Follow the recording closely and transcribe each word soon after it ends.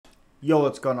Yo,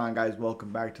 what's going on, guys?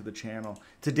 Welcome back to the channel.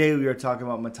 Today we are talking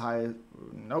about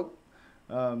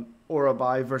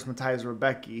Orolbai versus Mateusz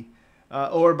Rębecki.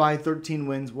 Orolbai 13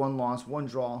 wins, 1 loss, 1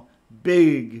 draw.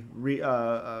 Big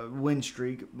win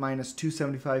streak. Minus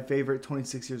 275 favorite,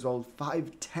 26 years old,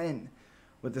 5'10",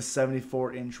 with a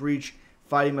 74-inch reach.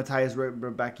 Fighting Mateusz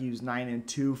Rębecki, who's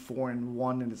 9-2,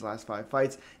 4-1 in his last 5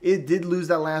 fights. It did lose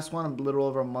that last one a little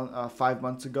over a month, 5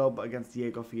 months ago, but against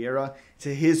Diego Ferreira.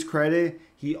 To his credit,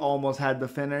 he almost had the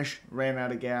finish, ran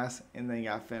out of gas, and then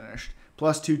got finished.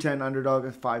 Plus 210 underdog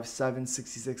at 5'7",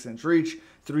 66-inch reach,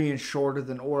 3 inch shorter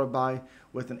than Orolbai,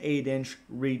 with an 8-inch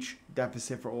reach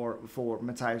deficit for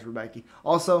Mateusz Rębecki.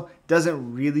 Also,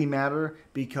 doesn't really matter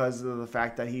because of the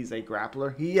fact that he's a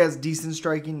grappler. He has decent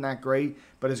striking, not great,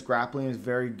 but his grappling is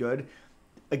very good.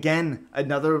 Again,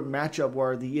 another matchup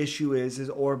where the issue is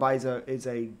Orolbai is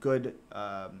a good.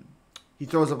 He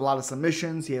throws up a lot of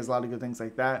submissions. He has a lot of good things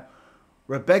like that.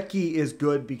 Rębecki is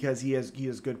good because he has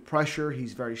good pressure.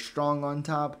 He's very strong on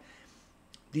top.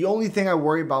 The only thing I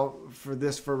worry about for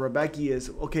Rębecki is,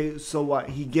 okay, so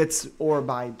what? He gets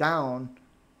Orolbai down.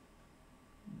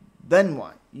 Then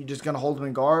what? You're just going to hold him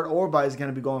in guard? Orolbai is going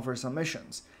to be going for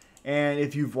submissions. And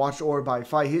if you've watched Orolbai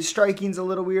fight, his striking's a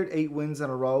little weird. 8 wins in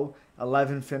a row,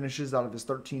 11 finishes out of his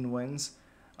 13 wins.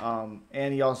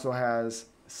 And he also has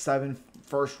 7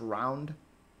 first-round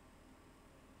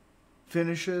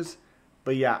finishes.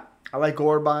 But yeah, I like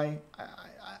Orolbai.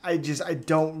 I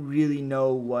don't really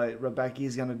know what Rębecki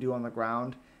is going to do on the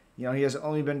ground. You know, he has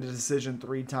only been to decision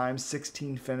 3 times,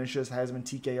 16 finishes, has been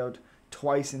TKO'd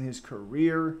twice in his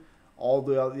career.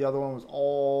 The other one was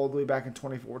all the way back in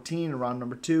 2014 in round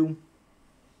number 2.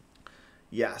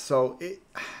 Yeah, so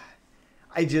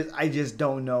I just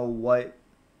don't know what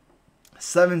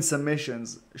 7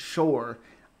 submissions, sure.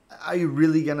 Are you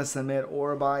really going to submit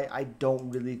Orolbai? I don't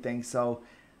really think so.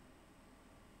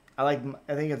 I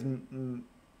think it's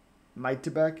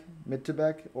Myktybek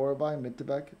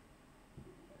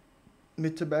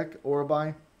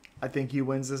Orolbai. I think he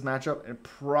wins this matchup, and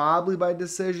probably by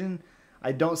decision.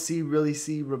 I don't really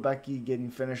see Rębecki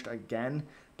getting finished again,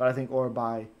 but I think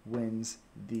Orolbai wins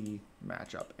the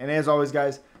matchup. And as always,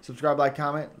 guys, subscribe, like,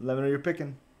 comment, let me know you're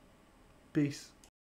picking. Peace.